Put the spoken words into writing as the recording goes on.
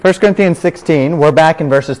1 Corinthians 16, we're back in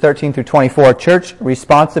verses 13 through 24, church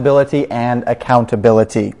responsibility and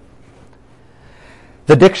accountability.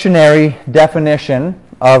 The dictionary definition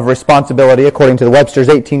of responsibility, according to the Webster's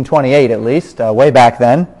 1828 at least, way back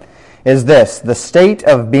then, is this: the state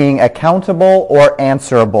of being accountable or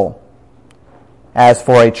answerable, as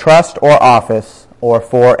for a trust or office or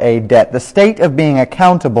for a debt. The state of being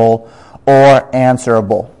accountable or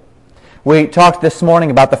answerable. We talked this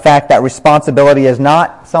morning about the fact that responsibility is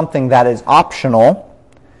not something that is optional.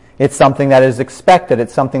 It's something that is expected.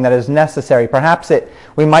 It's something that is necessary. Perhaps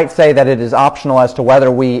we might say that it is optional as to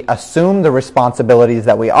whether we assume the responsibilities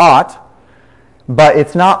that we ought, but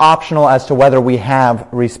it's not optional as to whether we have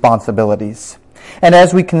responsibilities. And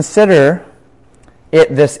as we consider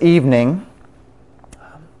it this evening,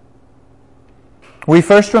 we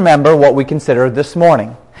first remember what we considered this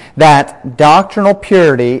morning, that doctrinal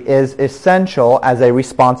purity is essential as a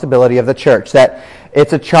responsibility of the church, that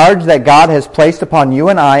it's a charge that God has placed upon you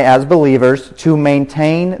and I as believers to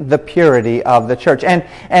maintain the purity of the church,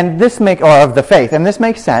 and this or of the faith. And this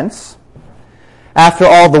makes sense. After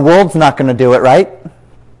all, the world's not going to do it, right?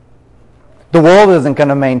 The world isn't going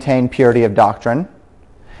to maintain purity of doctrine.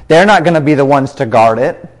 They're not going to be the ones to guard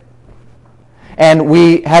it. And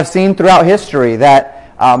we have seen throughout history that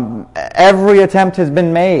every attempt has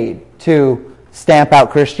been made to stamp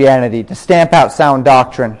out Christianity, to stamp out sound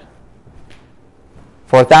doctrine.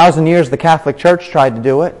 For 1,000 years, the Catholic Church tried to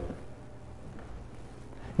do it.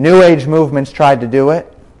 New Age movements tried to do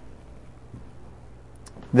it.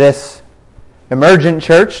 This emergent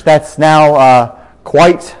church that's now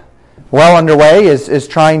quite well underway is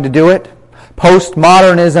trying to do it.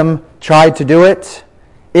 Postmodernism tried to do it.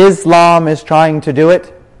 Islam is trying to do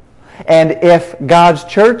it. And if God's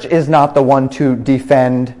church is not the one to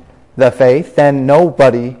defend the faith, then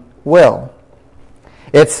nobody will.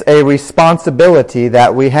 It's a responsibility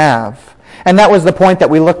that we have. And that was the point that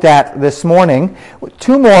we looked at this morning.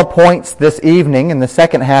 2 more points this evening in the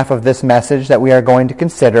second half of this message that we are going to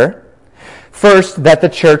consider. First, that the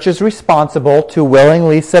church is responsible to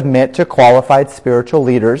willingly submit to qualified spiritual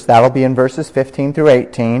leaders. That'll be in verses 15 through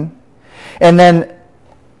 18. And then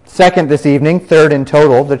second this evening, third in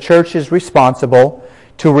total, the church is responsible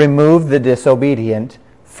to remove the disobedient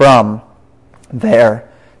from their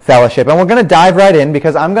fellowship. And we're going to dive right in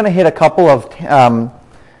because I'm going to hit a couple of,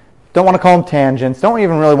 don't want to call them tangents, don't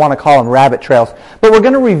even really want to call them rabbit trails, but we're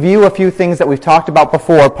going to review a few things that we've talked about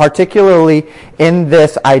before, particularly in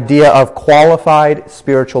this idea of qualified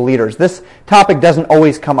spiritual leaders. This topic doesn't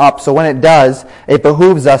always come up, so when it does, it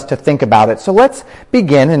behooves us to think about it. So let's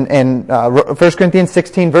begin in 1 Corinthians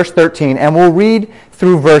 16, verse 13, and we'll read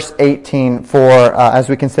through verse 18 as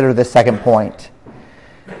we consider this second point.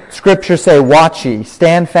 Scriptures say, "Watch ye,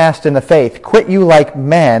 stand fast in the faith, quit you like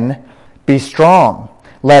men, be strong.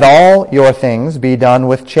 Let all your things be done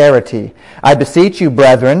with charity. I beseech you,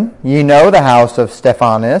 brethren, ye know the house of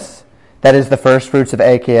Stephanas, that is the firstfruits of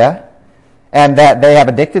Achaia, and that they have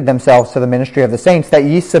addicted themselves to the ministry of the saints, that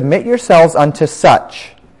ye submit yourselves unto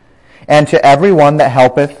such, and to every one that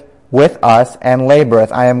helpeth with us and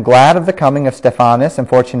laboreth. I am glad of the coming of Stephanas and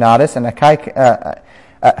Fortunatus and Achaicus,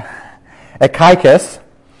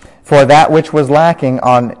 for that which was lacking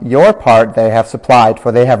on your part they have supplied, for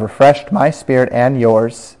they have refreshed my spirit and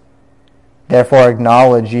yours. Therefore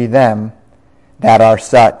acknowledge ye them that are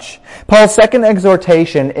such." Paul's second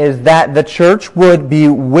exhortation is that the church would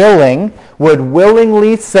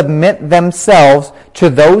willingly submit themselves to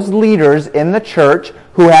those leaders in the church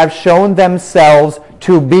who have shown themselves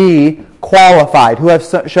to be qualified, who have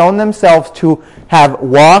shown themselves to have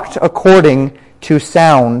walked according to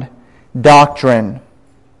sound doctrine.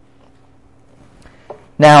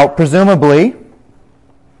 Now, presumably,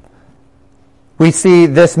 we see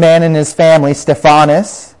this man and his family,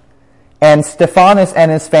 Stephanas, and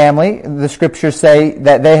his family, the scriptures say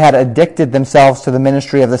that they had addicted themselves to the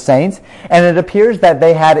ministry of the saints, and it appears that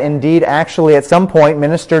they had indeed actually at some point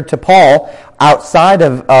ministered to Paul outside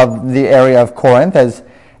of the area of Corinth,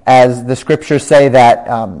 as the scriptures say that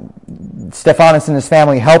Stephanas and his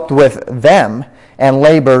family helped with them and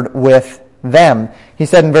labored with them. He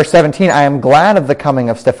said in verse 17, "I am glad of the coming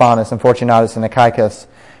of Stephanas and Fortunatus and Achaicus,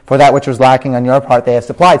 for that which was lacking on your part they have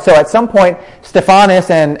supplied." So at some point, Stephanas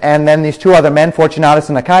and then these two other men, Fortunatus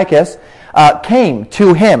and Achaicus, came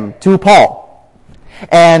to him, to Paul,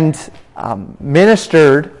 and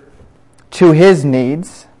ministered to his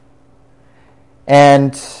needs,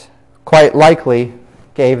 and quite likely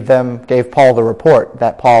gave Paul the report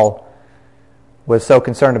that Paul was so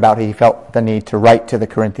concerned about, he felt the need to write to the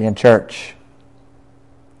Corinthian church.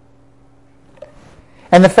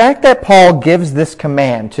 And the fact that Paul gives this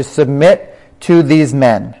command to submit to these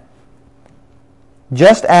men,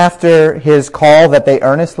 just after his call that they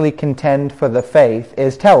earnestly contend for the faith,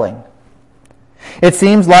 is telling. It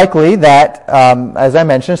seems likely that, as I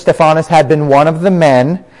mentioned, Stephanas had been one of the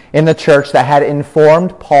men in the church that had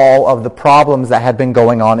informed Paul of the problems that had been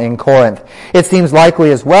going on in Corinth. It seems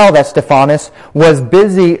likely as well that Stephanas was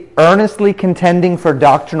busy earnestly contending for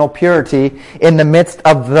doctrinal purity in the midst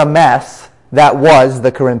of the mess that was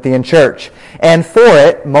the Corinthian church. And for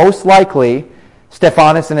it, most likely,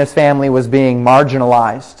 Stephanas and his family was being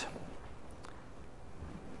marginalized.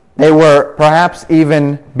 They were perhaps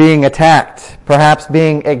even being attacked, perhaps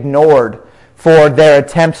being ignored for their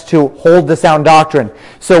attempts to hold the sound doctrine.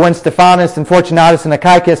 So when Stephanas and Fortunatus and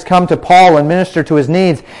Achaicus come to Paul and minister to his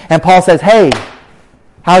needs, and Paul says, "Hey,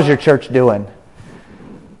 how's your church doing?"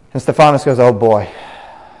 And Stephanas goes, "Oh boy,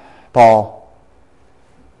 Paul,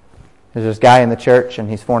 there's this guy in the church and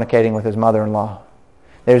he's fornicating with his mother-in-law.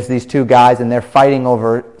 There's these two guys and they're fighting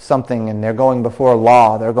over something and they're going before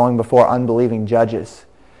law. They're going before unbelieving judges.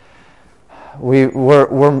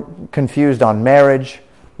 We're confused on marriage.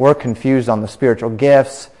 We're confused on the spiritual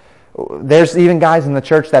gifts. There's even guys in the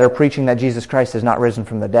church that are preaching that Jesus Christ is not risen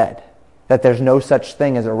from the dead, that there's no such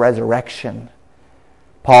thing as a resurrection.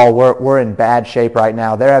 Paul, we're in bad shape right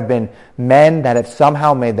now. There have been men that have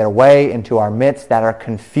somehow made their way into our midst that are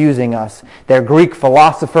confusing us. They're Greek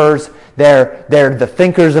philosophers. They're the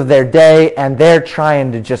thinkers of their day, and they're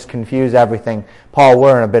trying to just confuse everything. Paul,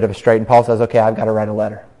 we're in a bit of a strait." And Paul says, "Okay, I've got to write a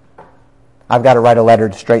letter. I've got to write a letter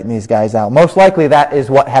to straighten these guys out." Most likely that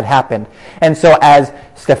is what had happened. And so as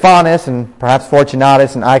Stephanas and perhaps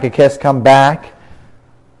Fortunatus and Achaicus come back,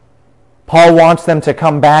 Paul wants them to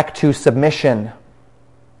come back to submission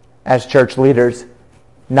as church leaders,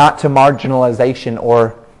 not to marginalization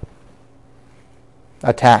or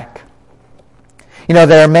attack. You know,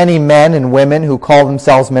 there are many men and women who call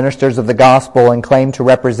themselves ministers of the gospel and claim to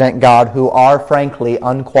represent God who are frankly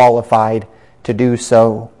unqualified to do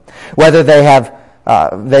so. Whether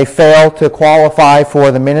they fail to qualify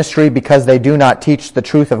for the ministry because they do not teach the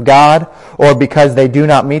truth of God, or because they do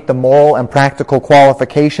not meet the moral and practical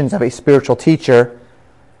qualifications of a spiritual teacher,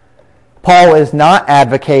 Paul is not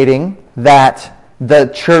advocating that the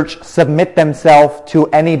church submit themselves to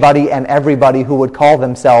anybody and everybody who would call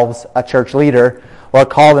themselves a church leader or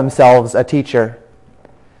call themselves a teacher.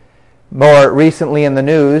 More recently in the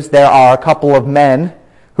news, there are a couple of men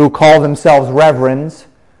who call themselves reverends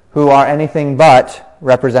who are anything but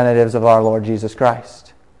representatives of our Lord Jesus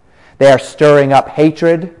Christ. They are stirring up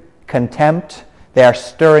hatred, contempt. They are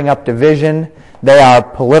stirring up division. They are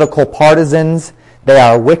political partisans. They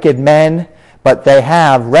are wicked men, but they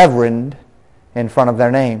have reverend in front of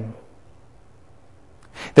their name.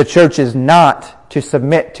 The church is not to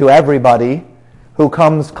submit to everybody who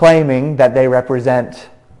comes claiming that they represent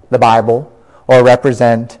the Bible or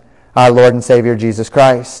represent our Lord and Savior Jesus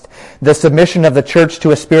Christ. The submission of the church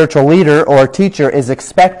to a spiritual leader or teacher is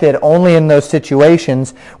expected only in those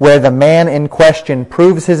situations where the man in question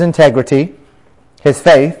proves his integrity, his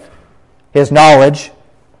faith, his knowledge,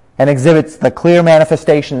 and exhibits the clear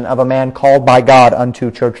manifestation of a man called by God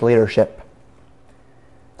unto church leadership.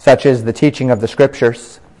 Such is the teaching of the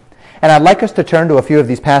Scriptures. And I'd like us to turn to a few of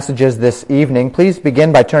these passages this evening. Please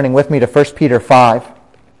begin by turning with me to 1 Peter 5.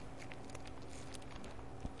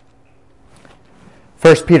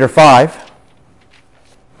 1 Peter 5.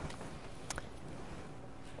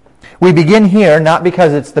 We begin here not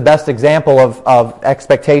because it's the best example of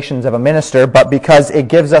expectations of a minister, but because it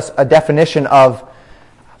gives us a definition of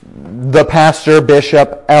the pastor,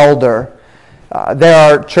 bishop, elder. There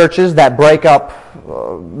are churches that break up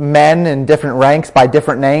men in different ranks by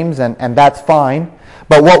different names, and that's fine.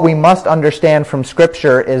 But what we must understand from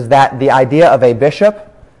Scripture is that the idea of a bishop,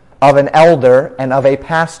 of an elder, and of a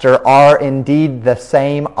pastor are indeed the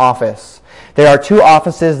same office. There are two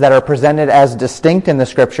offices that are presented as distinct in the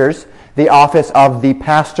Scriptures: the office of the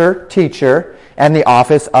pastor, teacher, and the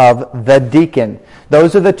office of the deacon.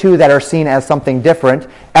 Those are the two that are seen as something different.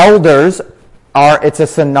 Elders it's a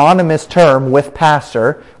synonymous term with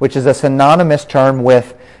pastor, which is a synonymous term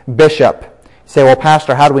with bishop. You say, well,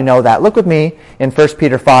 pastor, how do we know that? Look with me in 1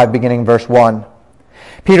 Peter 5, beginning verse 1.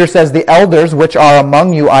 Peter says, "The elders which are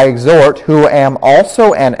among you I exhort, who am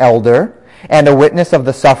also an elder, and a witness of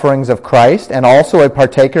the sufferings of Christ, and also a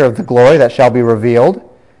partaker of the glory that shall be revealed.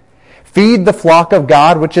 Feed the flock of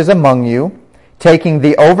God which is among you, taking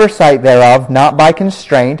the oversight thereof, not by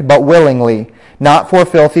constraint, but willingly, not for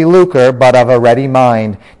filthy lucre, but of a ready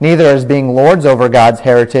mind, neither as being lords over God's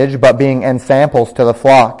heritage, but being ensamples to the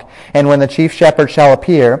flock. And when the chief shepherd shall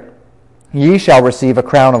appear, ye shall receive a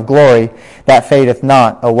crown of glory that fadeth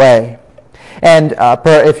not away." And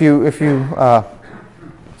if you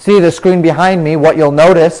see the screen behind me, what you'll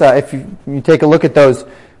notice, if you take a look at those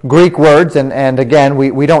Greek words, and again,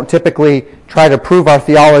 we don't typically try to prove our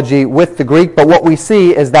theology with the Greek, but what we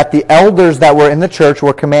see is that the elders that were in the church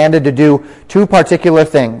were commanded to do two particular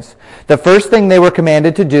things. The first thing they were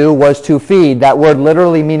commanded to do was to feed, that word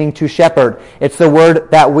literally meaning to shepherd. It's the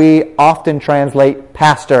word that we often translate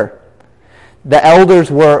pastor. The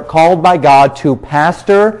elders were called by God to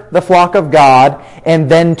pastor the flock of God and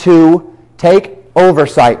then to take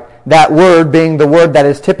oversight. That word being the word that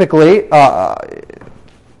is typically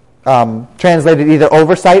translated either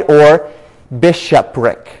oversight or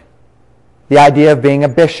bishopric. The idea of being a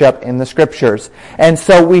bishop in the Scriptures. And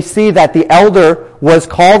so we see that the elder was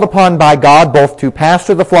called upon by God both to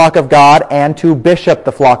pastor the flock of God and to bishop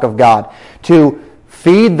the flock of God. To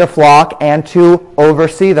feed the flock and to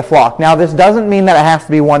oversee the flock. Now, this doesn't mean that it has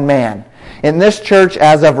to be one man. In this church,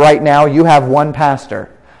 as of right now, you have one pastor.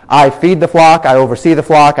 I feed the flock, I oversee the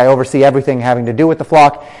flock, I oversee everything having to do with the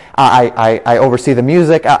flock, I oversee the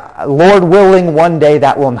music. Lord willing, one day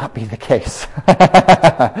that will not be the case.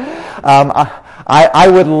 I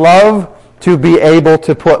would love to be able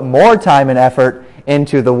to put more time and effort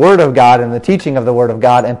into the Word of God and the teaching of the Word of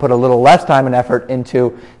God and put a little less time and effort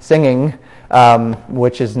into singing,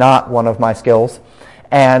 which is not one of my skills,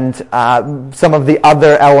 and some of the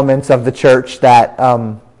other elements of the church that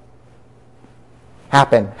have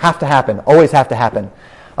to happen, always have to happen.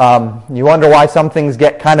 You wonder why some things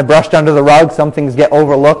get kind of brushed under the rug, some things get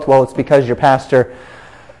overlooked. Well, it's because your pastor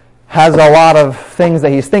has a lot of things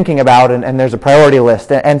that he's thinking about, and there's a priority list.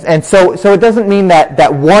 And so it doesn't mean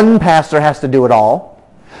that one pastor has to do it all.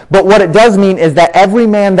 But what it does mean is that every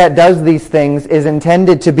man that does these things is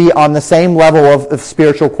intended to be on the same level of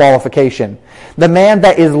spiritual qualification. The man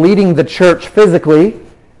that is leading the church physically,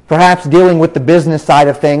 perhaps dealing with the business side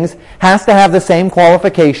of things, has to have the same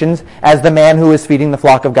qualifications as the man who is feeding the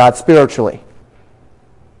flock of God spiritually.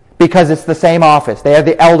 Because it's the same office. They are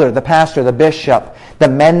the elder, the pastor, the bishop, the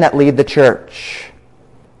men that lead the church.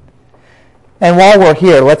 And while we're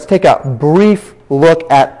here, let's take a brief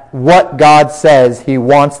look at what God says He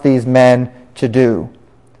wants these men to do.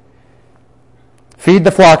 Feed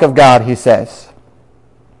the flock of God, He says,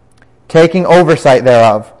 taking oversight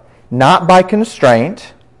thereof, not by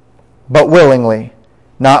constraint, but willingly,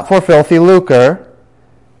 not for filthy lucre,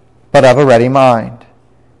 but of a ready mind.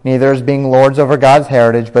 Neither as being lords over God's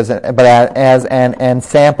heritage, but as an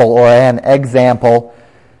ensample or an example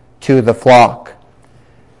to the flock.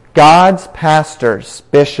 God's pastors,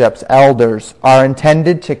 bishops, elders are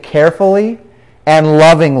intended to carefully and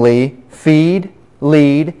lovingly feed,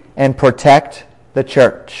 lead, and protect the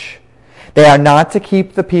church. They are not to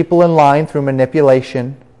keep the people in line through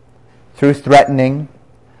manipulation, through threatening.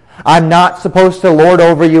 I'm not supposed to lord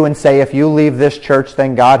over you and say, if you leave this church,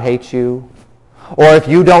 then God hates you. Or if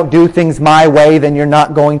you don't do things my way, then you're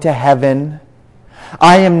not going to heaven.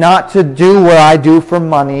 I am not to do what I do for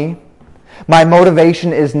money. My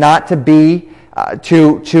motivation is not to be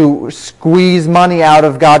to squeeze money out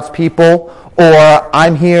of God's people. Or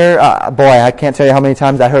I'm here, I can't tell you how many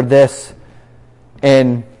times I heard this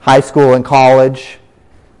in high school and college.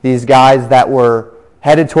 These guys that were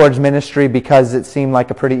headed towards ministry because it seemed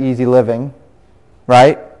like a pretty easy living,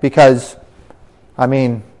 right? Because, I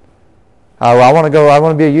want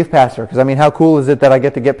to be a youth pastor because, how cool is it that I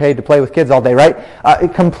get to get paid to play with kids all day, right?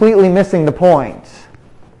 Completely missing the point.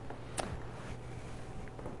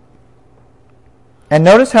 And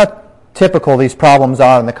notice how typical these problems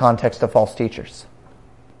are in the context of false teachers.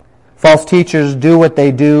 False teachers do what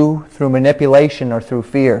they do through manipulation or through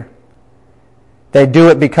fear. They do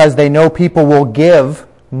it because they know people will give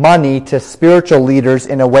money to spiritual leaders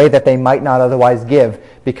in a way that they might not otherwise give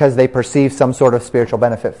because they perceive some sort of spiritual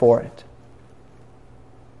benefit for it.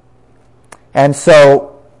 And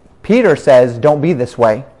so Peter says, don't be this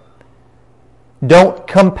way. Don't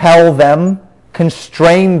compel them,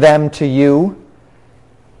 constrain them to you.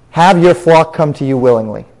 Have your flock come to you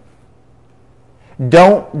willingly.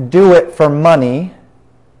 Don't do it for money.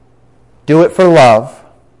 Do it for love.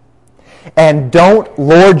 And don't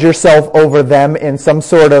lord yourself over them in some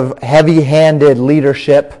sort of heavy-handed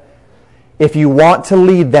leadership. If you want to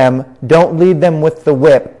lead them, don't lead them with the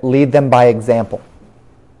whip. Lead them by example.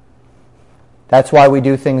 That's why we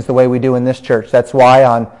do things the way we do in this church. That's why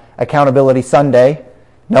on Accountability Sunday,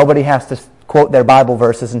 nobody has to quote their Bible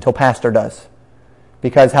verses until pastor does.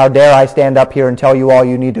 Because how dare I stand up here and tell you all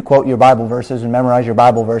you need to quote your Bible verses and memorize your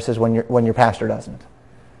Bible verses when your pastor doesn't.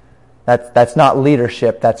 That's not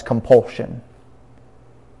leadership, that's compulsion.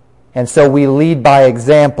 And so we lead by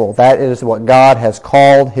example. That is what God has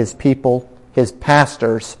called His people, His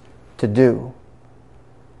pastors, to do.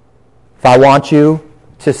 If I want you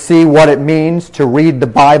to see what it means to read the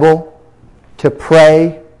Bible, to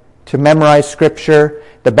pray, to memorize Scripture,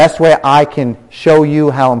 the best way I can show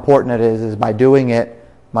you how important it is by doing it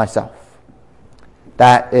myself.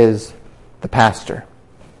 That is the pastor.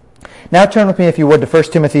 Now turn with me, if you would, to 1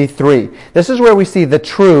 Timothy 3. This is where we see the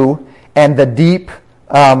true and the deep,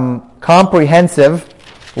 comprehensive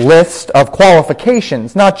list of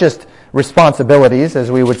qualifications, not just responsibilities,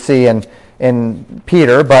 as we would see in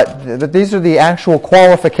Peter, but these are the actual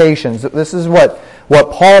qualifications. This is what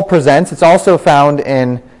Paul presents. It's also found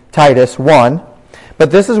in Titus 1. But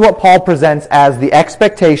this is what Paul presents as the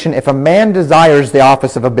expectation if a man desires the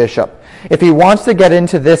office of a bishop. If he wants to get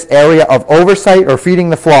into this area of oversight or feeding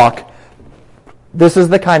the flock, this is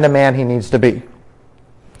the kind of man he needs to be.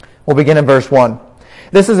 We'll begin in verse 1.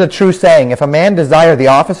 This is a true saying. If a man desire the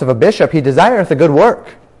office of a bishop, he desireth a good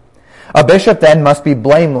work. A bishop then must be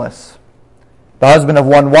blameless, the husband of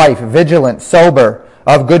one wife, vigilant, sober,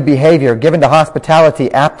 of good behavior, given to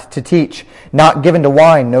hospitality, apt to teach, not given to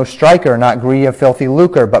wine, no striker, not greedy of filthy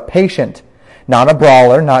lucre, but patient, not a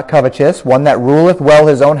brawler, not covetous, one that ruleth well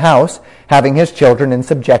his own house, having his children in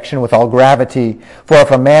subjection with all gravity. For if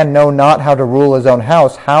a man know not how to rule his own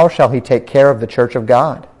house, how shall he take care of the church of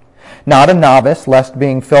God? Not a novice, lest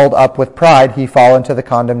being filled up with pride he fall into the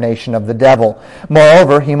condemnation of the devil.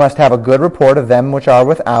 Moreover, he must have a good report of them which are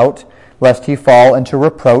without, lest he fall into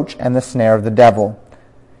reproach and the snare of the devil.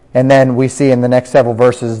 And then we see in the next several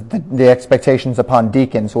verses the expectations upon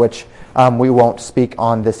deacons, which we won't speak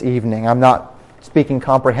on this evening. I'm not speaking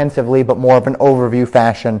comprehensively, but more of an overview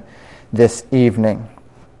fashion this evening.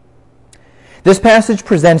 This passage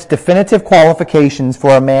presents definitive qualifications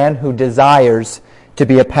for a man who desires to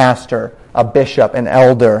be a pastor, a bishop, an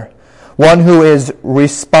elder, one who is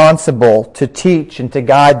responsible to teach and to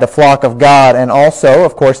guide the flock of God, and also,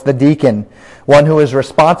 of course, the deacon, one who is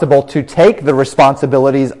responsible to take the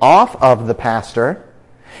responsibilities off of the pastor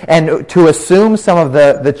and to assume some of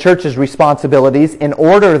the church's responsibilities in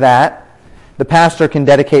order that the pastor can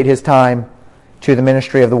dedicate his time to the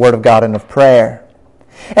ministry of the Word of God and of prayer.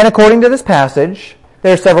 And according to this passage,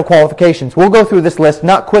 there are several qualifications. We'll go through this list,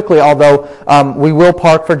 not quickly, although we will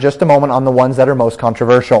park for just a moment on the ones that are most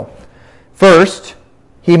controversial. First,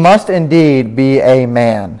 he must indeed be a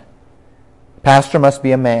man. Pastor must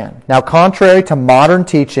be a man. Now, contrary to modern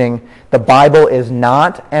teaching, the Bible is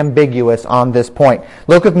not ambiguous on this point.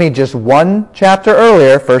 Look with me just one chapter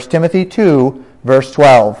earlier, 1 Timothy 2, verse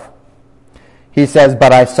 12. He says,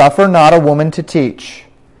 "But I suffer not a woman to teach,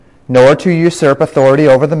 nor to usurp authority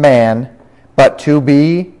over the man, but to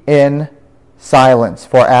be in silence.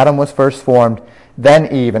 For Adam was first formed, then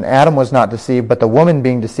Eve, and Adam was not deceived, but the woman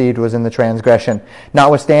being deceived was in the transgression.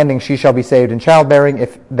 Notwithstanding, she shall be saved in childbearing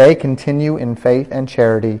if they continue in faith and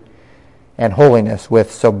charity and holiness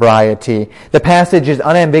with sobriety." The passage is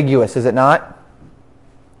unambiguous, is it not?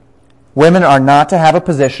 Women are not to have a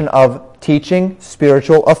position of teaching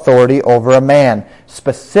spiritual authority over a man,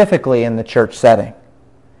 specifically in the church setting.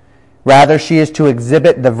 Rather, she is to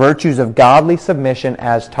exhibit the virtues of godly submission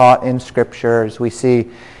as taught in Scripture, as we see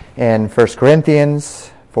in 1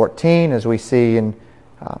 Corinthians 14, as we see in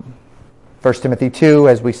 1 Timothy 2,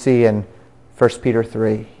 as we see in 1 Peter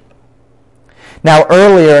 3. Now,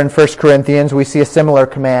 earlier in 1 Corinthians, we see a similar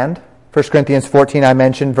command. 1 Corinthians 14, I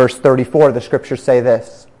mentioned, verse 34, the Scriptures say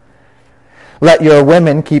this: "Let your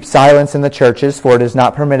women keep silence in the churches, for it is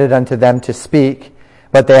not permitted unto them to speak,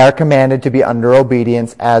 but they are commanded to be under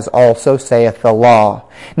obedience, as also saith the law."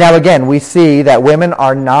 Now again, we see that women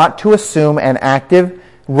are not to assume an active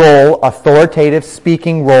role, authoritative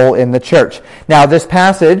speaking role in the church. Now this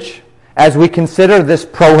passage, as we consider this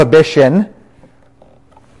prohibition,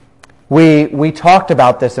 we talked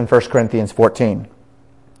about this in 1 Corinthians 14.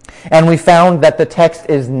 And we found that the text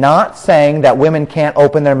is not saying that women can't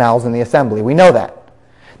open their mouths in the assembly. We know that.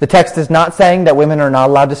 The text is not saying that women are not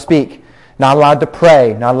allowed to speak, not allowed to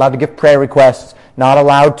pray, not allowed to give prayer requests, not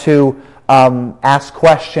allowed to ask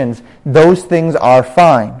questions. Those things are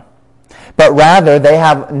fine. But rather, they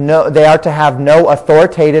are to have no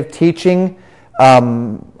authoritative teaching,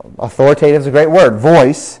 authoritative is a great word,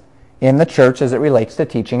 voice in the church as it relates to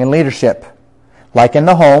teaching and leadership. Like in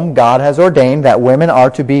the home, God has ordained that women are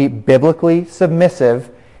to be biblically submissive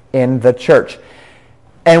in the church.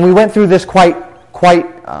 And we went through this in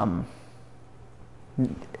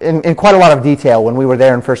quite a lot of detail when we were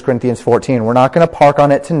there in 1 Corinthians 14. We're not going to park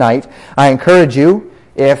on it tonight. I encourage you,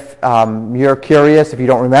 if you're curious, if you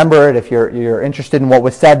don't remember it, if you're interested in what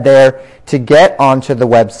was said there, to get onto the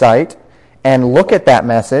website and look at that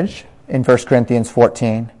message in 1 Corinthians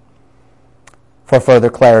 14 for further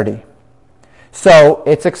clarity. So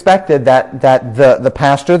it's expected that the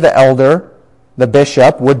pastor, the elder, the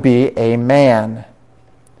bishop would be a man.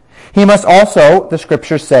 He must also, the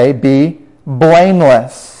scriptures say, be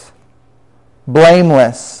blameless.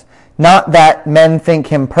 Blameless. Not that men think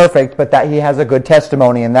him perfect, but that he has a good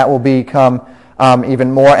testimony, and that will become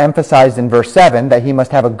even more emphasized in verse 7, that he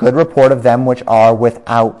must have a good report of them which are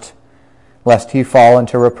without, lest he fall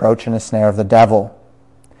into reproach and a snare of the devil.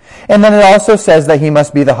 And then it also says that he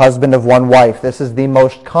must be the husband of one wife. This is the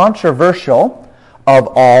most controversial of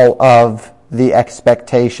all of the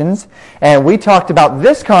expectations. And we talked about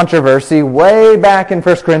this controversy way back in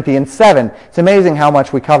 1 Corinthians 7. It's amazing how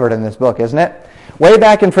much we covered in this book, isn't it? Way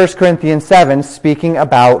back in 1 Corinthians 7, speaking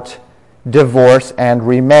about divorce and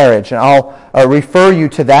remarriage. And I'll refer you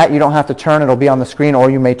to that. You don't have to turn. It'll be on the screen,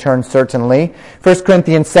 or you may turn certainly. 1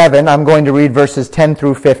 Corinthians 7, I'm going to read verses 10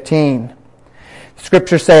 through 15.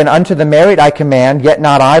 Scriptures say, "And unto the married I command, yet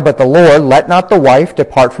not I, but the Lord, let not the wife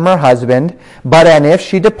depart from her husband, but and if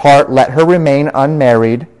she depart, let her remain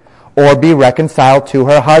unmarried, or be reconciled to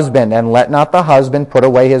her husband. And let not the husband put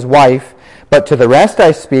away his wife, but to the rest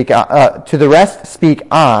speak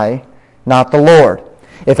I, not the Lord.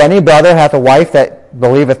 If any brother hath a wife that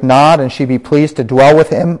believeth not, and she be pleased to dwell with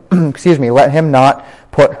him, let him not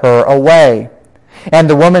put her away. And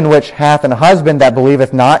the woman which hath an husband that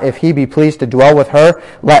believeth not, if he be pleased to dwell with her,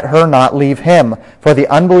 let her not leave him. For the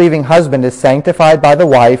unbelieving husband is sanctified by the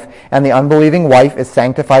wife, and the unbelieving wife is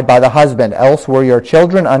sanctified by the husband. Else were your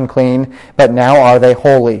children unclean, but now are they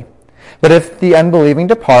holy. But if the unbelieving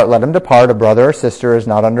depart, let him depart. A brother or sister is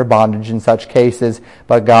not under bondage in such cases,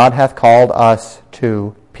 but God hath called us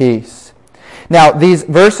to peace." Now, these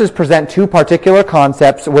verses present two particular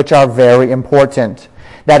concepts which are very important.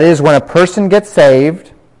 That is, when a person gets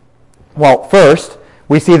saved, well, first,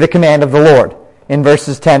 we see the command of the Lord in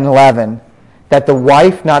verses 10 and 11. That the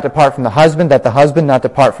wife not depart from the husband, that the husband not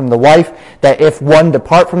depart from the wife, that if one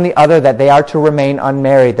depart from the other, that they are to remain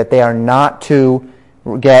unmarried, that they are not to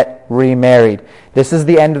get remarried. This is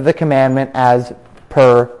the end of the commandment as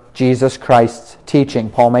per Jesus Christ's teaching.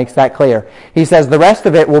 Paul makes that clear. He says, the rest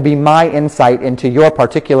of it will be my insight into your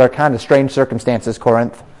particular kind of strange circumstances,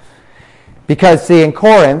 Corinth. Because, see, in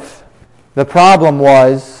Corinth, the problem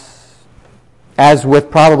was, as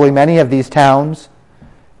with probably many of these towns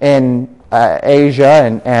in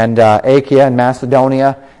Asia and Achaia and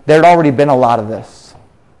Macedonia, there had already been a lot of this.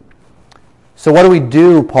 So what do we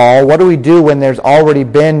do, Paul? What do we do when there's already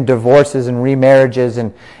been divorces and remarriages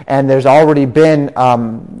and there's already been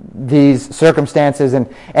these circumstances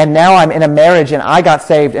and now I'm in a marriage and I got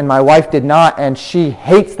saved and my wife did not and she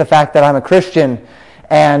hates the fact that I'm a Christian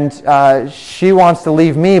and she wants to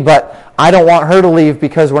leave me, but I don't want her to leave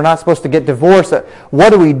because we're not supposed to get divorced.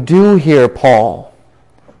 What do we do here, Paul?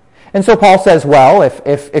 And so Paul says, well,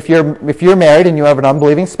 if you're married and you have an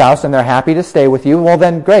unbelieving spouse and they're happy to stay with you, well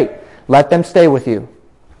then great. Let them stay with you.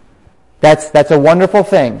 That's a wonderful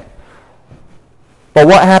thing. But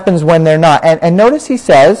what happens when they're not? And notice he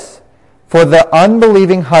says, for the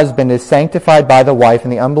unbelieving husband is sanctified by the wife,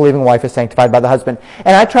 and the unbelieving wife is sanctified by the husband.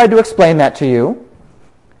 And I tried to explain that to you.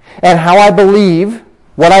 And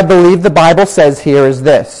what I believe the Bible says here is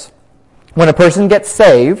this. When a person gets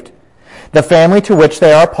saved, the family to which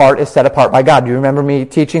they are a part is set apart by God. Do you remember me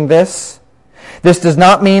teaching this? This does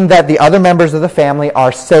not mean that the other members of the family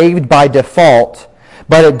are saved by default,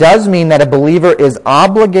 but it does mean that a believer is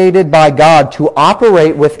obligated by God to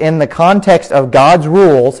operate within the context of God's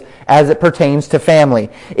rules as it pertains to family.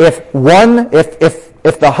 If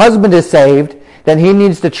the husband is saved, then he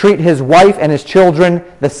needs to treat his wife and his children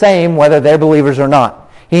the same whether they're believers or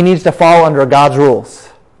not. He needs to follow under God's rules.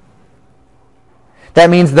 That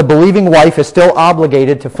means the believing wife is still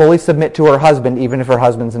obligated to fully submit to her husband even if her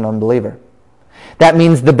husband's an unbeliever. That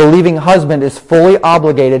means the believing husband is fully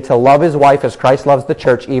obligated to love his wife as Christ loves the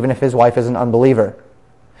church, even if his wife is an unbeliever.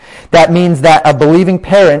 That means that a believing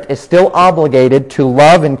parent is still obligated to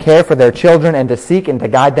love and care for their children and to seek and to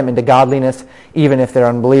guide them into godliness, even if they're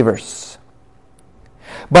unbelievers.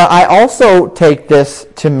 But I also take this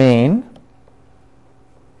to mean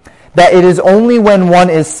that it is only when one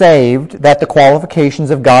is saved that the qualifications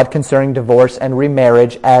of God concerning divorce and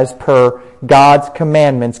remarriage as per God's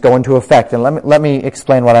commandments go into effect. And let me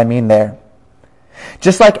explain what I mean there.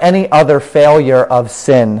 Just like any other failure of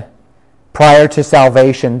sin prior to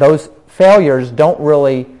salvation, those failures don't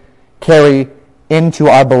really carry into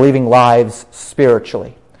our believing lives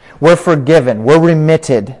spiritually. We're forgiven. We're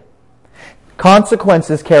remitted.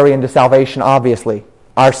 Consequences carry into salvation, obviously.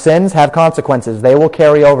 Our sins have consequences. They will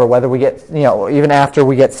carry over whether we get, even after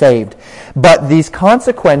we get saved. But these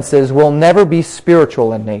consequences will never be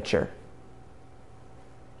spiritual in nature.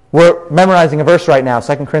 We're memorizing a verse right now,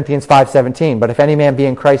 2 Corinthians 5:17. But if any man be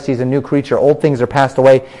in Christ, he's a new creature. Old things are passed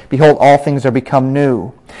away. Behold, all things are become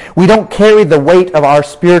new. We don't carry the weight of our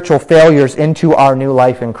spiritual failures into our new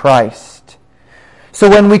life in Christ. So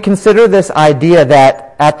when we consider this idea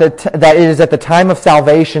that that it is at the time of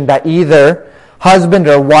salvation that either husband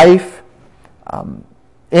or wife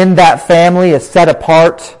in that family is set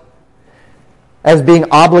apart as being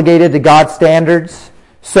obligated to God's standards.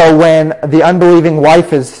 So when the unbelieving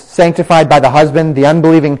wife is sanctified by the husband, the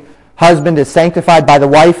unbelieving husband is sanctified by the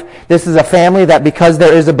wife, this is a family that because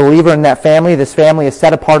there is a believer in that family, this family is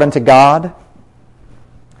set apart unto God.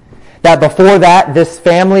 That before that, this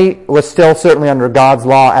family was still certainly under God's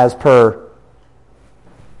law as per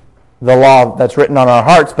the law that's written on our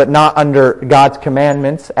hearts, but not under God's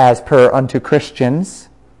commandments as per unto Christians.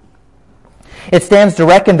 It stands to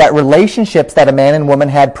reckon that relationships that a man and woman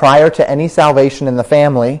had prior to any salvation in the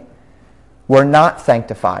family were not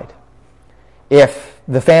sanctified if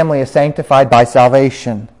the family is sanctified by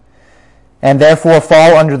salvation, and therefore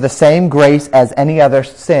fall under the same grace as any other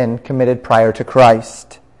sin committed prior to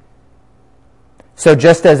Christ. So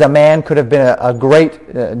just as a man could have been a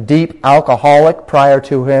great, deep alcoholic prior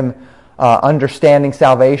to him understanding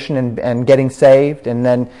salvation and getting saved and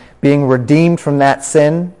then being redeemed from that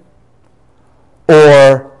sin,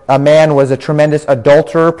 or a man was a tremendous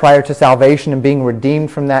adulterer prior to salvation and being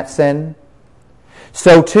redeemed from that sin,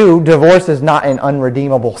 so too, divorce is not an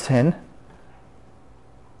unredeemable sin.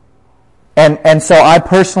 And so I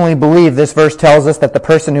personally believe this verse tells us that the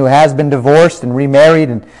person who has been divorced and remarried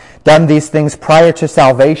and done these things prior to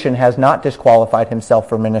salvation has not disqualified himself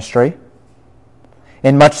for ministry.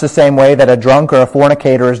 In much the same way that a drunk or a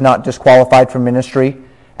fornicator is not disqualified from ministry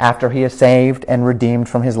after he is saved and redeemed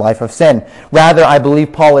from his life of sin. Rather, I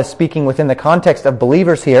believe Paul is speaking within the context of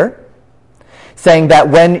believers here, saying that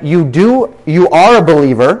when you are a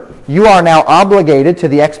believer, you are now obligated to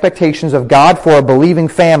the expectations of God for a believing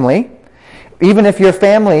family. Even if your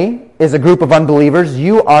family is a group of unbelievers,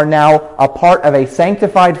 you are now a part of a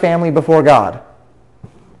sanctified family before God.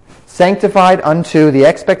 Sanctified unto the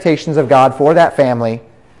expectations of God for that family.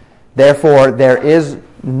 Therefore, there is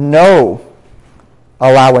no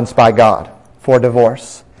allowance by God for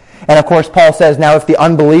divorce. And of course, Paul says, now if the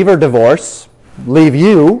unbeliever divorce leave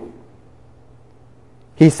you,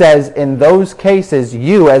 he says, in those cases,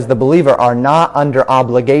 you as the believer are not under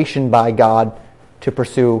obligation by God to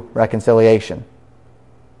pursue reconciliation,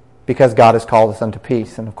 because God has called us unto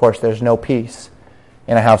peace. And of course, there's no peace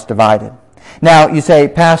in a house divided. Now, you say,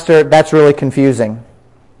 Pastor, that's really confusing.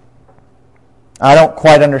 I don't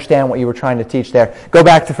quite understand what you were trying to teach there. Go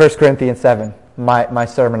back to 1 Corinthians 7, my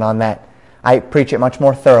sermon on that. I preach it much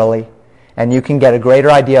more thoroughly, and you can get a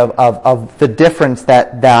greater idea of the difference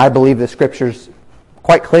that I believe the Scriptures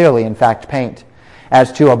quite clearly, in fact, paint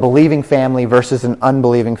as to a believing family versus an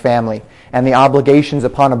unbelieving family, and the obligations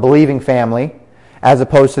upon a believing family as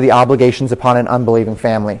opposed to the obligations upon an unbelieving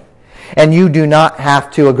family. And you do not have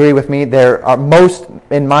to agree with me. There are most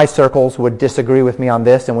in my circles would disagree with me on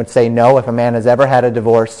this and would say, no, if a man has ever had a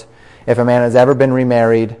divorce, if a man has ever been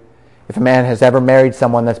remarried, if a man has ever married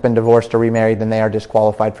someone that's been divorced or remarried, then they are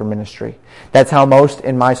disqualified for ministry. That's how most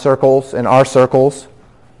in my circles, in our circles,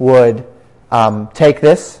 would take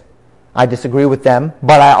this. I disagree with them,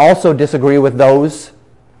 but I also disagree with those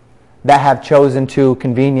that have chosen to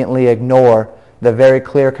conveniently ignore the very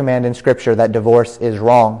clear command in Scripture that divorce is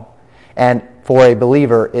wrong and for a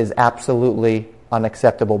believer is absolutely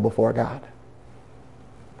unacceptable before God.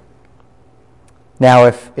 Now,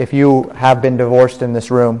 if you have been divorced in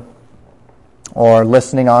this room or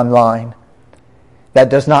listening online, that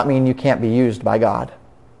does not mean you can't be used by God.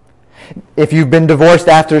 If you've been divorced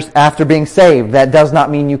after being saved, that does not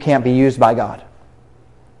mean you can't be used by God.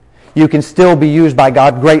 You can still be used by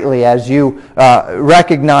God greatly as you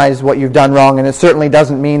recognize what you've done wrong, and it certainly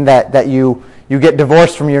doesn't mean that you get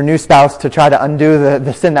divorced from your new spouse to try to undo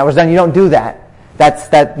the sin that was done. You don't do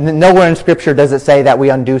that. Nowhere in Scripture does it say that we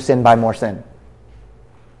undo sin by more sin.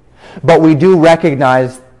 But we do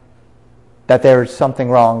recognize that there's something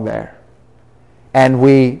wrong there, and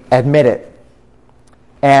we admit it.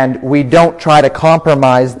 And we don't try to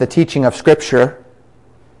compromise the teaching of Scripture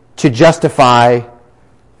to justify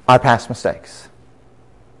our past mistakes,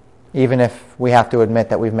 even if we have to admit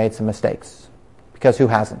that we've made some mistakes, because who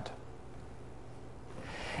hasn't?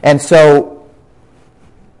 And so,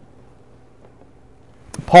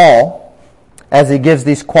 Paul, as he gives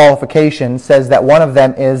these qualifications, says that one of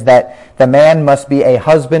them is that the man must be a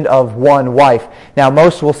husband of one wife. Now,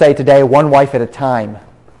 most will say today, one wife at a time.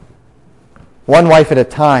 One wife at a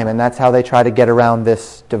time, and that's how they try to get around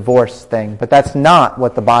this divorce thing. But that's not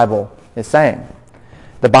what the Bible is saying.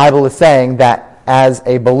 The Bible is saying that as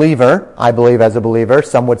a believer, I believe as a believer,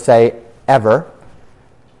 some would say ever,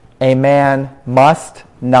 a man must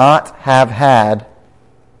not have had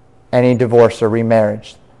any divorce or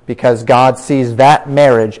remarriage, because God sees that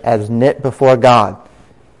marriage as knit before God.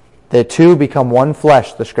 The two become one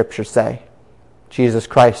flesh, the Scriptures say. Jesus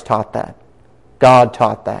Christ taught that. God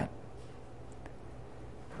taught that.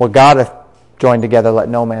 What God hath joined together, let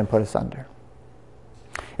no man put asunder.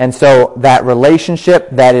 And so that relationship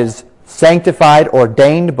that is sanctified,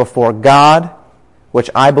 ordained before God, which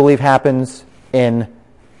I believe happens in,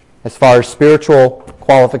 as far as spiritual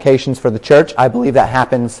qualifications for the church, I believe that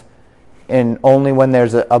happens in only when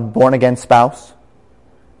there's a born-again spouse.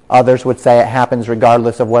 Others would say it happens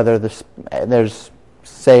regardless of whether there's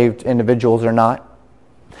saved individuals or not.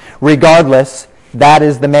 Regardless, that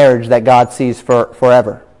is the marriage that God sees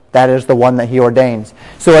forever. That is the one that He ordains.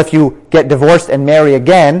 So if you get divorced and marry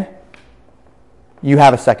again, you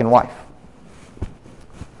have a second wife.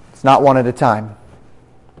 It's not one at a time.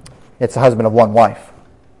 It's a husband of one wife.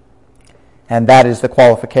 And that is the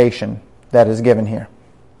qualification that is given here.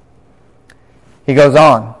 He goes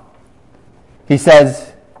on. He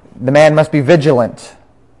says the man must be vigilant.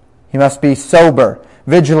 He must be sober,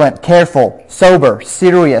 vigilant, careful, sober,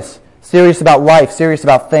 serious about life, serious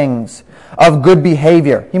about things, of good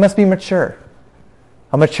behavior. He must be mature,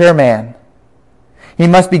 a mature man. He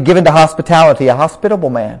must be given to hospitality, a hospitable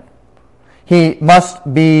man. He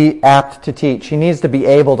must be apt to teach. He needs to be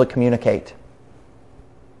able to communicate.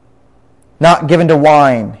 Not given to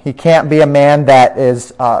wine. He can't be a man that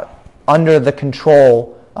is under the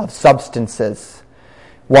control of substances.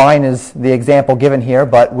 Wine is the example given here,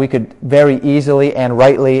 but we could very easily and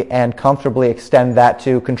rightly and comfortably extend that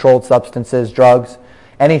to controlled substances, drugs,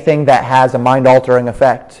 anything that has a mind-altering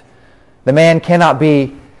effect. The man cannot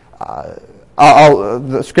be,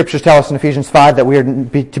 the Scriptures tell us in Ephesians 5 that we are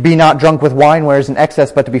to be not drunk with wine, where is in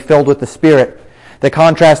excess, but to be filled with the Spirit. The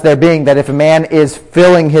contrast there being that if a man is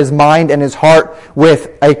filling his mind and his heart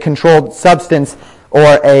with a controlled substance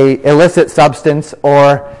or a illicit substance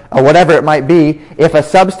or whatever it might be, if a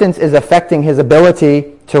substance is affecting his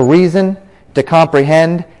ability to reason, to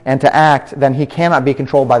comprehend, and to act, then he cannot be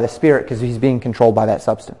controlled by the Spirit because he's being controlled by that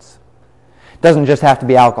substance. It doesn't just have to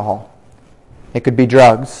be alcohol. It could be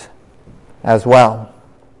drugs as well.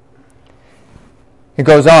 It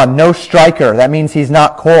goes on, no striker. That means he's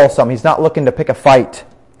not quarrelsome. He's not looking to pick a fight.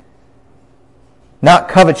 Not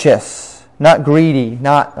covetous. Not greedy.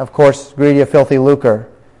 Not, of course, greedy of filthy lucre,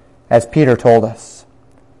 as Peter told us.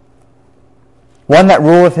 One that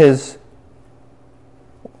ruleth his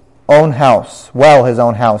own house, his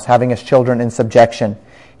own house, having his children in subjection.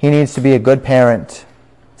 He needs to be a good parent,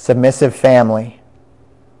 submissive family.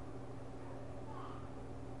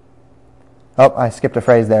 Oh, I skipped a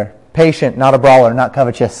phrase there. Patient, not a brawler, not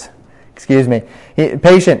covetous. Excuse me.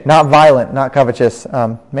 Patient, not violent, not covetous.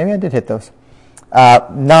 Maybe I did hit those.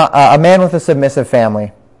 Not a man with a submissive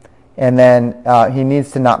family. And then he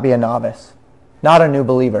needs to not be a novice. Not a new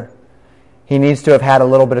believer. He needs to have had a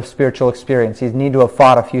little bit of spiritual experience. He needs to have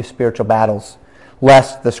fought a few spiritual battles,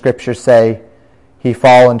 lest the Scriptures say he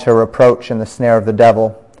fall into reproach and the snare of the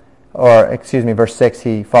devil. Or, verse 6,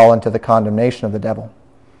 he fall into the condemnation of the devil.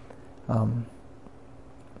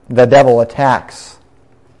 The devil attacks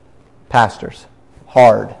pastors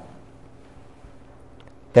hard.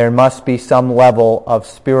 There must be some level of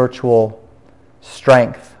spiritual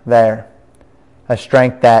strength there. A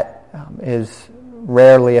strength that is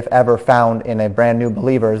rarely, if ever, found in a brand new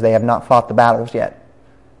believer, as they have not fought the battles yet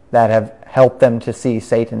that have helped them to see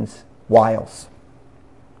Satan's wiles.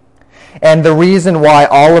 And the reason why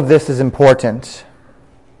all of this is important,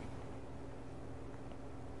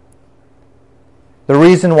 the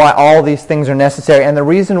reason why all these things are necessary, and the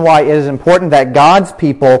reason why it is important that God's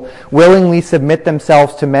people willingly submit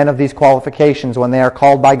themselves to men of these qualifications when they are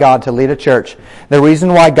called by God to lead a church. The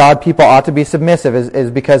reason why God people ought to be submissive is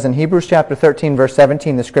because in Hebrews chapter 13, verse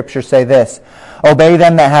 17, the Scriptures say this, obey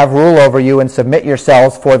them that have rule over you and submit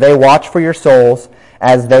yourselves, for they watch for your souls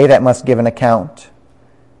as they that must give an account,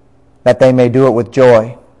 that they may do it with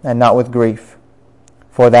joy and not with grief,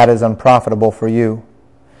 for that is unprofitable for you.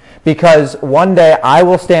 Because one day I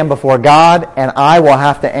will stand before God and I will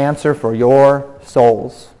have to answer for your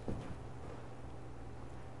souls.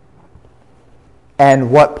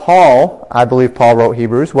 And what Paul, I believe Paul wrote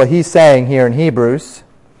Hebrews, what he's saying here in Hebrews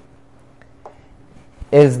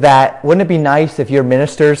is that wouldn't it be nice if your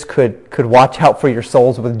ministers could watch out for your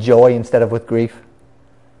souls with joy instead of with grief?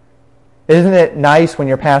 Isn't it nice when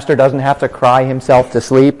your pastor doesn't have to cry himself to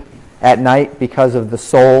sleep at night because of the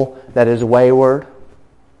soul that is wayward?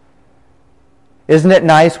 Isn't it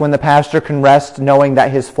nice when the pastor can rest knowing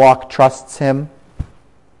that his flock trusts him?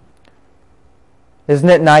 Isn't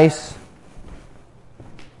it nice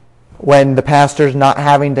when the pastor's not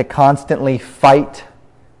having to constantly fight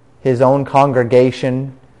his own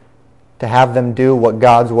congregation to have them do what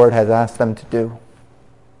God's Word has asked them to do?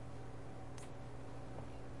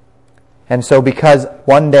 And so because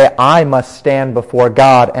one day I must stand before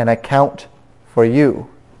God and account for you,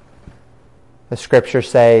 the Scriptures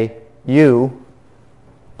say you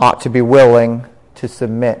ought to be willing to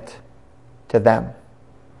submit to them.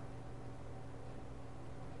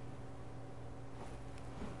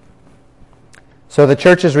 So the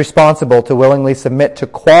church is responsible to willingly submit to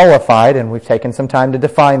qualified, and we've taken some time to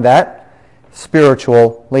define that,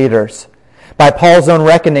 spiritual leaders. By Paul's own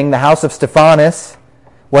reckoning, the house of Stephanas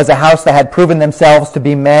was a house that had proven themselves to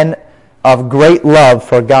be men of great love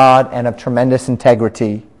for God and of tremendous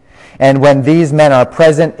integrity. And when these men are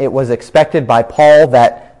present, it was expected by Paul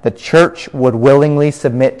that the church would willingly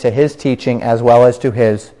submit to his teaching as well as to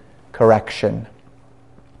his correction.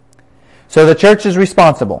 So the church is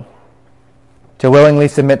responsible to willingly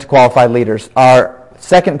submit to qualified leaders. Our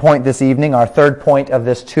second point this evening, our third point of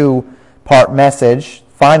this two-part message,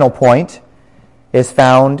 final point, is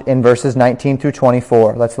found in verses 19 through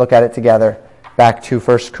 24. Let's look at it together. Back to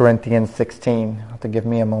 1 Corinthians 16. You'll have to give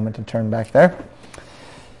me a moment to turn back there.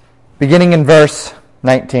 Beginning in verse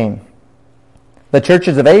 19. The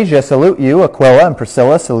churches of Asia salute you. Aquila and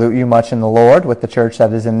Priscilla salute you much in the Lord with the church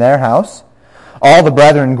that is in their house. All the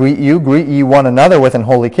brethren greet you. Greet ye one another with an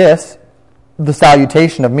holy kiss. The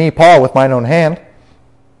salutation of me, Paul, with mine own hand.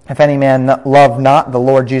 If any man love not the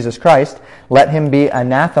Lord Jesus Christ, let him be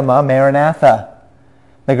anathema, maranatha.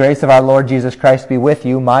 The grace of our Lord Jesus Christ be with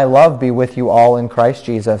you. My love be with you all in Christ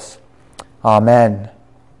Jesus. Amen.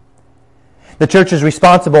 The church is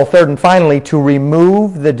responsible, third and finally, to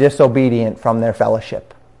remove the disobedient from their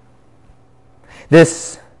fellowship.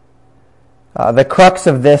 The crux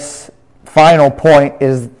of this final point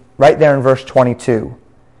is right there in verse 22.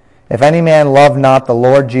 If any man love not the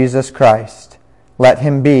Lord Jesus Christ, let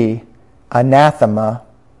him be anathema,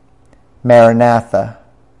 maranatha.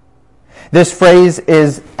 This phrase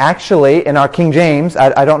is actually, in our King James,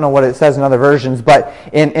 I don't know what it says in other versions, but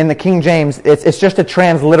in the King James, it's just a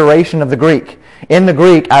transliteration of the Greek. In the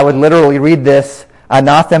Greek, I would literally read this,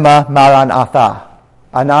 anathema maranatha.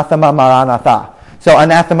 Anathema maranatha. So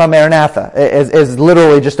anathema maranatha is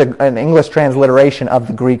literally just an English transliteration of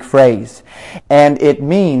the Greek phrase. And it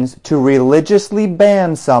means to religiously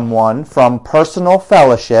ban someone from personal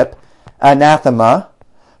fellowship, anathema,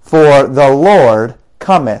 for the Lord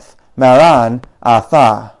cometh,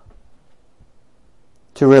 maranatha.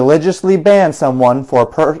 To religiously ban someone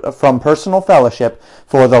from personal fellowship,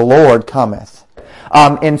 for the Lord cometh.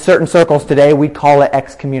 In certain circles today, we call it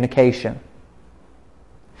excommunication.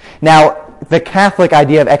 Now, the Catholic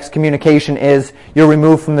idea of excommunication is you're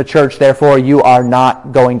removed from the church, therefore you are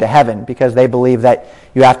not going to heaven, because they believe that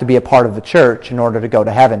you have to be a part of the church in order to go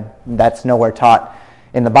to heaven. That's nowhere taught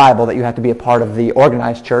in the Bible that you have to be a part of the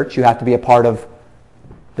organized church. You have to be a part of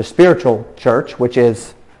the spiritual church, which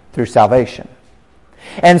is through salvation.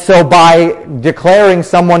 And so by declaring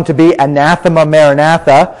someone to be anathema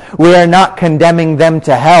maranatha, we are not condemning them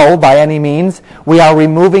to hell by any means. We are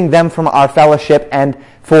removing them from our fellowship, and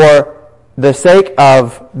for the sake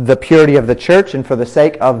of the purity of the church and for the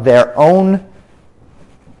sake of their own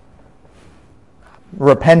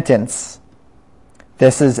repentance,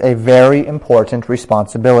 this is a very important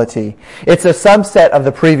responsibility. It's a subset of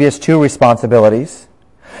the previous two responsibilities.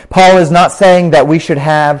 Paul is not saying that we should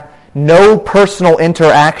have no personal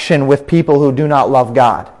interaction with people who do not love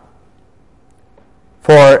God.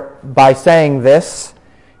 For by saying this,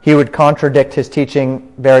 he would contradict his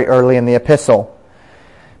teaching very early in the epistle.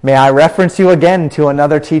 May I reference you again to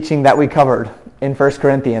another teaching that we covered in 1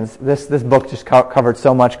 Corinthians. This book just covered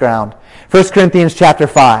so much ground. 1 Corinthians chapter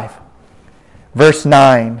 5, verse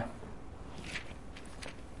 9.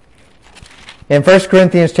 In 1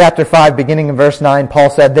 Corinthians chapter 5, beginning in verse 9, Paul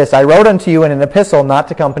said this, I wrote unto you in an epistle not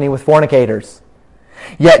to company with fornicators,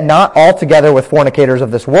 yet not altogether with fornicators of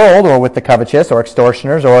this world, or with the covetous, or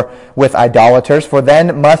extortioners, or with idolaters, for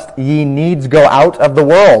then must ye needs go out of the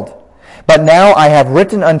world. But now I have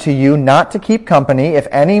written unto you not to keep company, if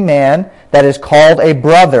any man that is called a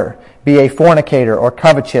brother be a fornicator, or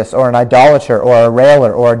covetous, or an idolater, or a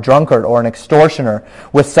railer, or a drunkard, or an extortioner.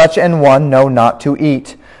 With such an one know not to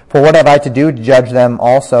eat. For what have I to do to judge them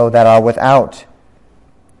also that are without?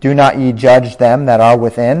 Do not ye judge them that are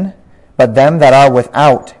within? But them that are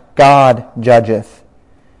without God judgeth.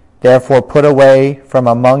 Therefore put away from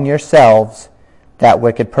among yourselves that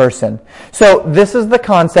wicked person. So this is the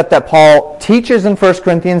concept that Paul teaches in 1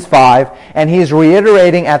 Corinthians 5, and he's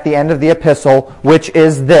reiterating at the end of the epistle, which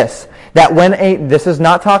is this, that this is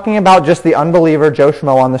not talking about just the unbeliever Joe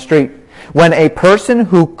Schmo on the street. When a person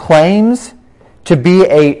who claims to be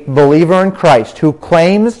a believer in Christ, who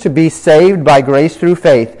claims to be saved by grace through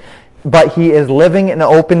faith, but he is living in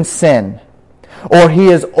open sin, or he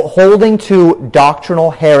is holding to doctrinal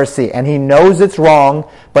heresy, and he knows it's wrong,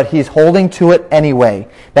 but he's holding to it anyway,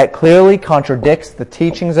 that clearly contradicts the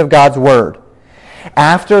teachings of God's Word.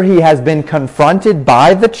 After he has been confronted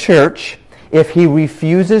by the church, if he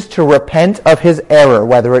refuses to repent of his error,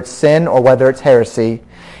 whether it's sin or whether it's heresy,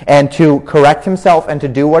 and to correct himself and to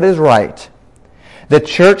do what is right, the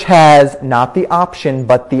church has not the option,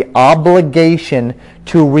 but the obligation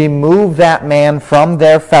to remove that man from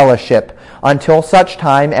their fellowship until such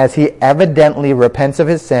time as he evidently repents of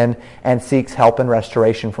his sin and seeks help and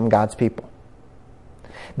restoration from God's people.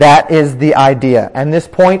 That is the idea. And this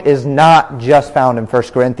point is not just found in 1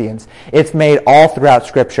 Corinthians. It's made all throughout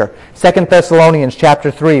Scripture. 2 Thessalonians chapter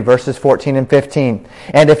 3, verses 14 and 15.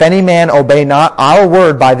 And if any man obey not our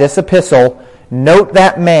word by this epistle, note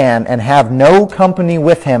that man and have no company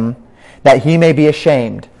with him, that he may be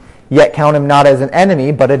ashamed. Yet count him not as an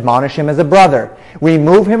enemy, but admonish him as a brother.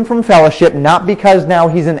 Remove him from fellowship, not because now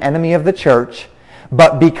he's an enemy of the church,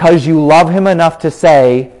 but because you love him enough to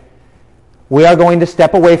say, we are going to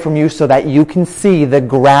step away from you so that you can see the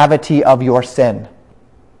gravity of your sin.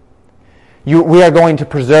 We are going to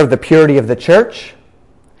preserve the purity of the church,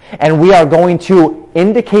 and we are going to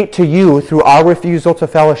indicate to you through our refusal to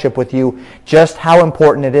fellowship with you just how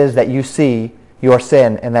important it is that you see your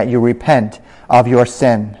sin and that you repent of your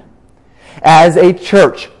sin. As a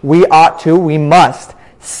church, we must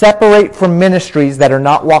separate from ministries that are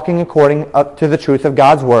not walking according to the truth of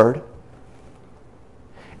God's Word.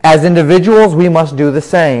 As individuals, we must do the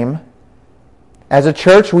same. As a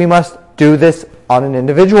church, we must do this on an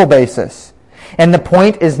individual basis. And the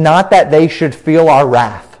point is not that they should feel our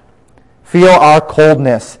wrath, feel our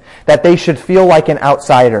coldness, that they should feel like an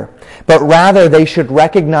outsider, but rather they should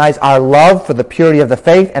recognize our love for the purity of the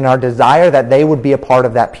faith and our desire that they would be a part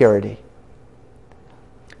of that purity.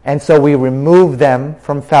 And so we remove them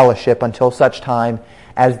from fellowship until such time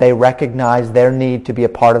as they recognize their need to be a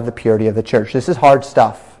part of the purity of the church. This is hard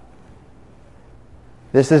stuff.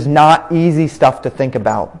 This is not easy stuff to think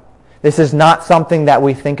about. This is not something that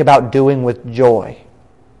we think about doing with joy.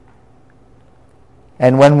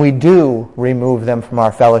 And when we do remove them from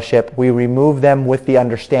our fellowship, we remove them with the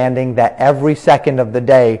understanding that every second of the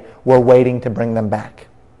day we're waiting to bring them back.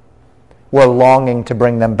 We're longing to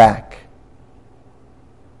bring them back.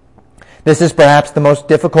 This is perhaps the most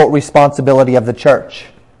difficult responsibility of the church,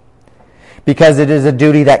 because it is a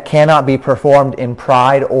duty that cannot be performed in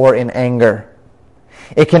pride or in anger.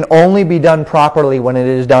 It can only be done properly when it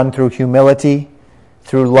is done through humility,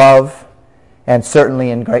 through love, and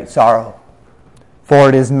certainly in great sorrow. For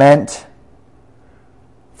it is meant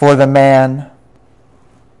for the man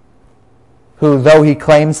who, though he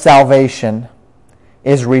claims salvation,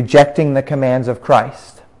 is rejecting the commands of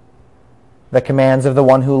Christ, the commands of the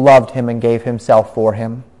one who loved him and gave himself for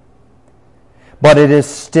him. But it is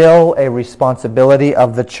still a responsibility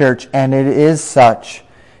of the church, and it is such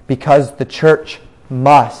because the church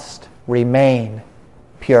must remain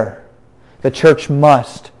pure. The church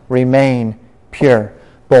must remain pure,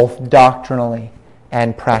 both doctrinally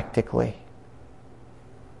and practically.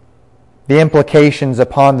 The implications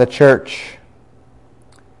upon the church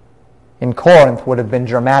in Corinth would have been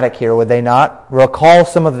dramatic here, would they not? Recall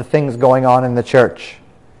some of the things going on in the church.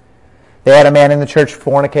 They had a man in the church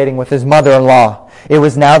fornicating with his mother-in-law. It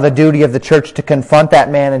was now the duty of the church to confront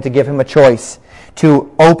that man and to give him a choice,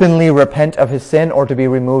 to openly repent of his sin or to be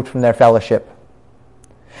removed from their fellowship.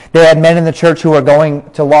 They had men in the church who were going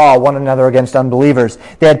to law one another against unbelievers.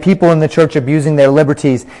 They had people in the church abusing their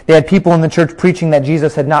liberties. They had people in the church preaching that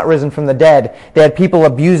Jesus had not risen from the dead. They had people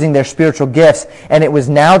abusing their spiritual gifts. And it was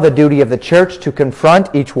now the duty of the church to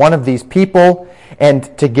confront each one of these people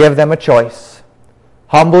and to give them a choice.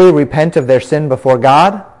 Humbly repent of their sin before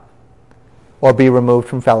God or be removed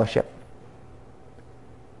from fellowship.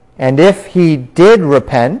 And if he did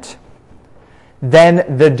repent,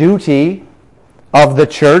 then the duty of the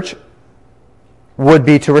church would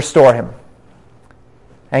be to restore him.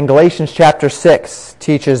 And Galatians chapter 6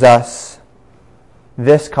 teaches us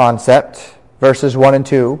this concept. Verses 1 and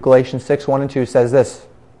 2, Galatians 6, 1 and 2 says this,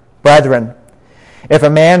 Brethren, if a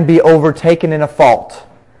man be overtaken in a fault,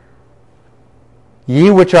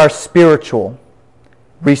 ye which are spiritual,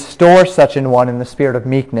 restore such an one in the spirit of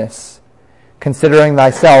meekness, considering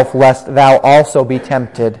thyself, lest thou also be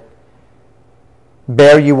tempted.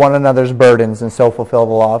 Bear you one another's burdens and so fulfill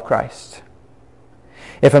the law of Christ.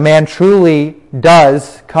 If a man truly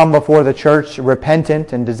does come before the church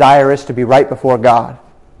repentant and desirous to be right before God,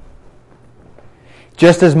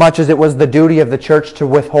 just as much as it was the duty of the church to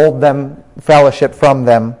withhold them fellowship from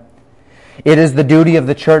them, it is the duty of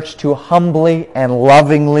the church to humbly and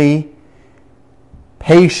lovingly,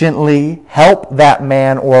 patiently help that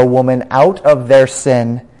man or woman out of their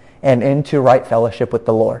sin and into right fellowship with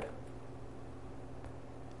the Lord.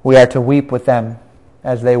 We are to weep with them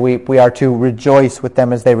as they weep. We are to rejoice with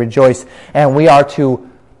them as they rejoice. And we are to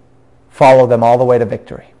follow them all the way to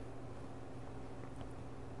victory.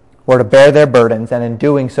 We're to bear their burdens, and in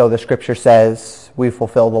doing so, the Scripture says, we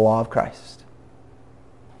fulfill the law of Christ.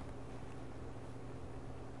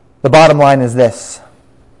 The bottom line is this.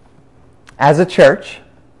 As a church,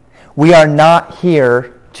 we are not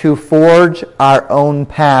here to forge our own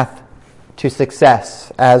path to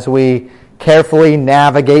success as we carefully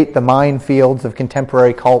navigate the minefields of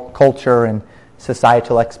contemporary culture and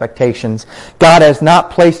societal expectations. God has not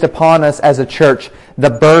placed upon us as a church the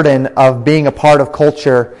burden of being a part of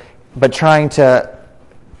culture, but trying to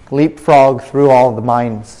leapfrog through all the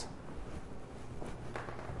mines.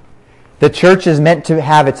 The church is meant to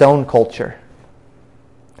have its own culture.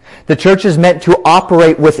 The church is meant to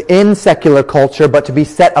operate within secular culture, but to be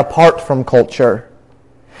set apart from culture.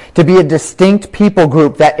 To be a distinct people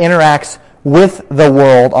group that interacts with the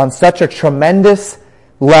world on such a tremendous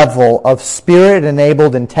level of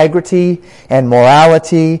Spirit-enabled integrity and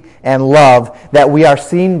morality and love that we are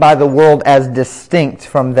seen by the world as distinct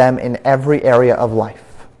from them in every area of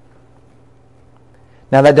life.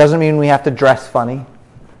 Now, that doesn't mean we have to dress funny.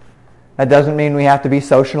 That doesn't mean we have to be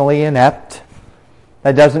socially inept.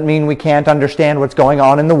 That doesn't mean we can't understand what's going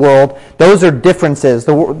on in the world. Those are differences.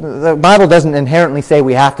 The Bible doesn't inherently say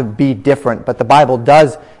we have to be different, but the Bible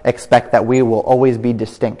does expect that we will always be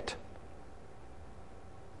distinct.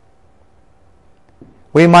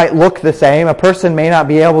 We might look the same. A person may not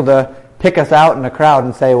be able to pick us out in a crowd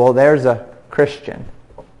and say, well, there's a Christian.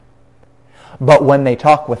 But when they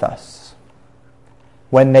talk with us,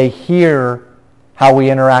 when they hear how we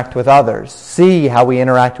interact with others, see how we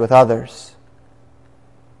interact with others,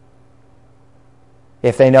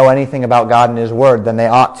 if they know anything about God and His Word, then they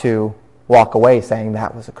ought to walk away saying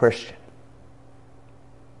that was a Christian.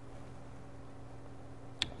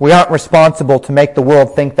 We aren't responsible to make the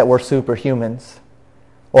world think that we're superhumans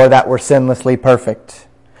or that we're sinlessly perfect.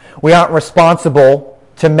 We aren't responsible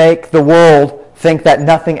to make the world think that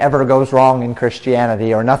nothing ever goes wrong in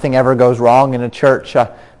Christianity or nothing ever goes wrong in a church.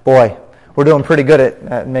 Boy, we're doing pretty good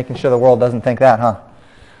at making sure the world doesn't think that, huh?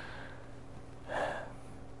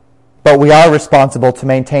 But we are responsible to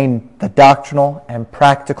maintain the doctrinal and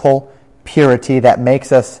practical purity that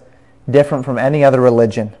makes us different from any other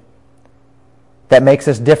religion, that makes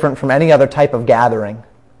us different from any other type of gathering.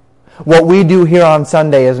 What we do here on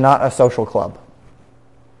Sunday is not a social club.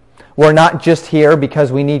 We're not just here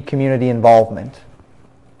because we need community involvement.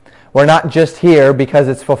 We're not just here because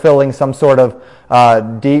it's fulfilling some sort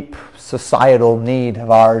of deep societal need of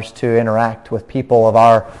ours to interact with people of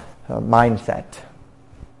our mindset.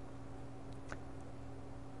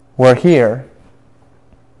 We're here,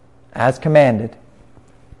 as commanded,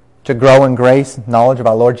 to grow in grace and knowledge of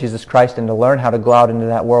our Lord Jesus Christ and to learn how to go out into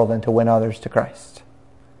that world and to win others to Christ.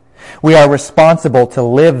 We are responsible to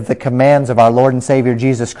live the commands of our Lord and Savior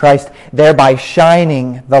Jesus Christ, thereby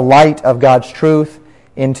shining the light of God's truth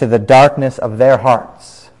into the darkness of their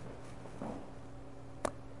hearts.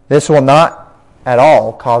 This will not at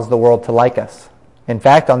all cause the world to like us. In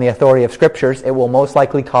fact, on the authority of Scriptures, it will most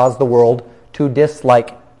likely cause the world to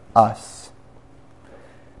dislike us.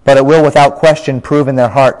 But it will without question prove in their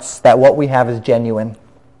hearts that what we have is genuine.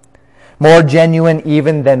 More genuine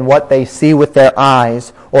even than what they see with their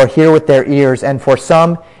eyes or hear with their ears. And for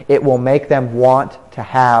some, it will make them want to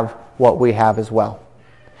have what we have as well.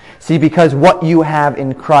 See, because what you have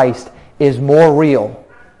in Christ is more real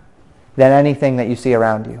than anything that you see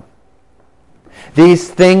around you. These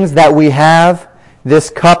things that we have, this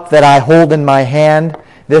cup that I hold in my hand,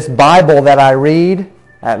 this Bible that I read,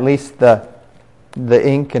 at least the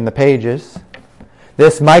ink and the pages,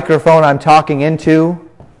 this microphone I'm talking into,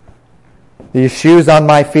 these shoes on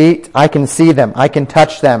my feet, I can see them, I can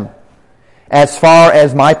touch them. As far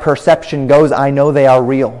as my perception goes, I know they are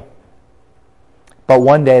real. But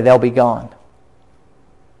one day they'll be gone.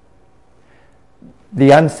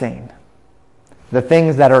 The unseen, the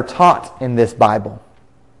things that are taught in this Bible,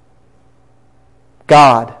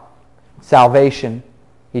 God, salvation,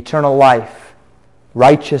 eternal life,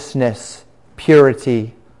 righteousness,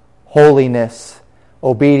 purity, holiness,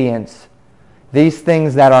 obedience. These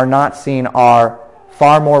things that are not seen are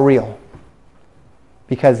far more real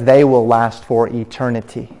because they will last for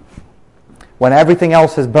eternity. When everything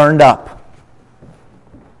else is burned up,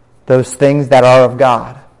 those things that are of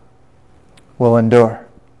God will endure.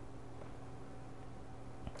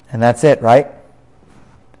 And that's it, right?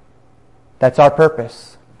 That's our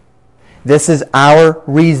purpose. This is our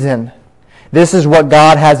reason. This is what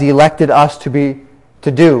God has elected us to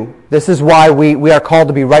do. This is why we are called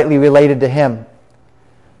to be rightly related to Him,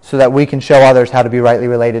 so that we can show others how to be rightly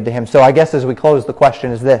related to Him. So I guess as we close, the question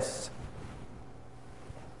is this: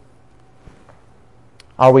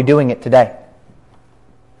 are we doing it today?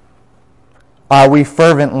 Are we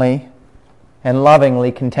fervently and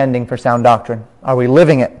lovingly contending for sound doctrine? Are we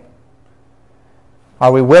living it?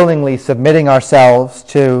 Are we willingly submitting ourselves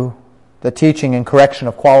to the teaching and correction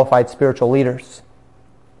of qualified spiritual leaders?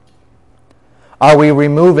 Are we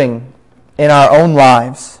removing in our own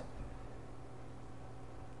lives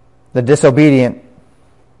the disobedient,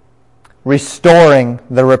 restoring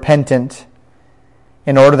the repentant,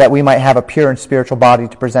 in order that we might have a pure and spiritual body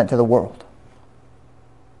to present to the world?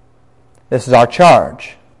 This is our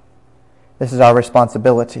charge. This is our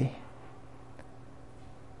responsibility.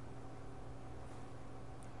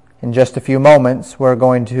 In just a few moments, we're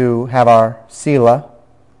going to have our Selah,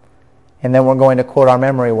 and then we're going to quote our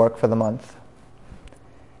memory work for the month.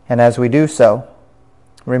 And as we do so,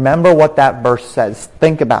 remember what that verse says.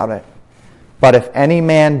 Think about it. But if any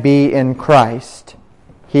man be in Christ,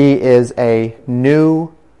 he is a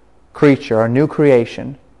new creature, a new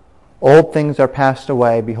creation. Old things are passed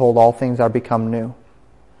away. Behold, all things are become new.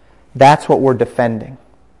 That's what we're defending.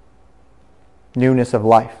 Newness of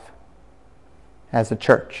life as a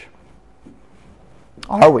church.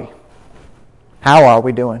 Are we? How are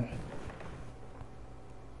we doing?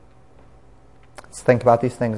 Let's think about these things.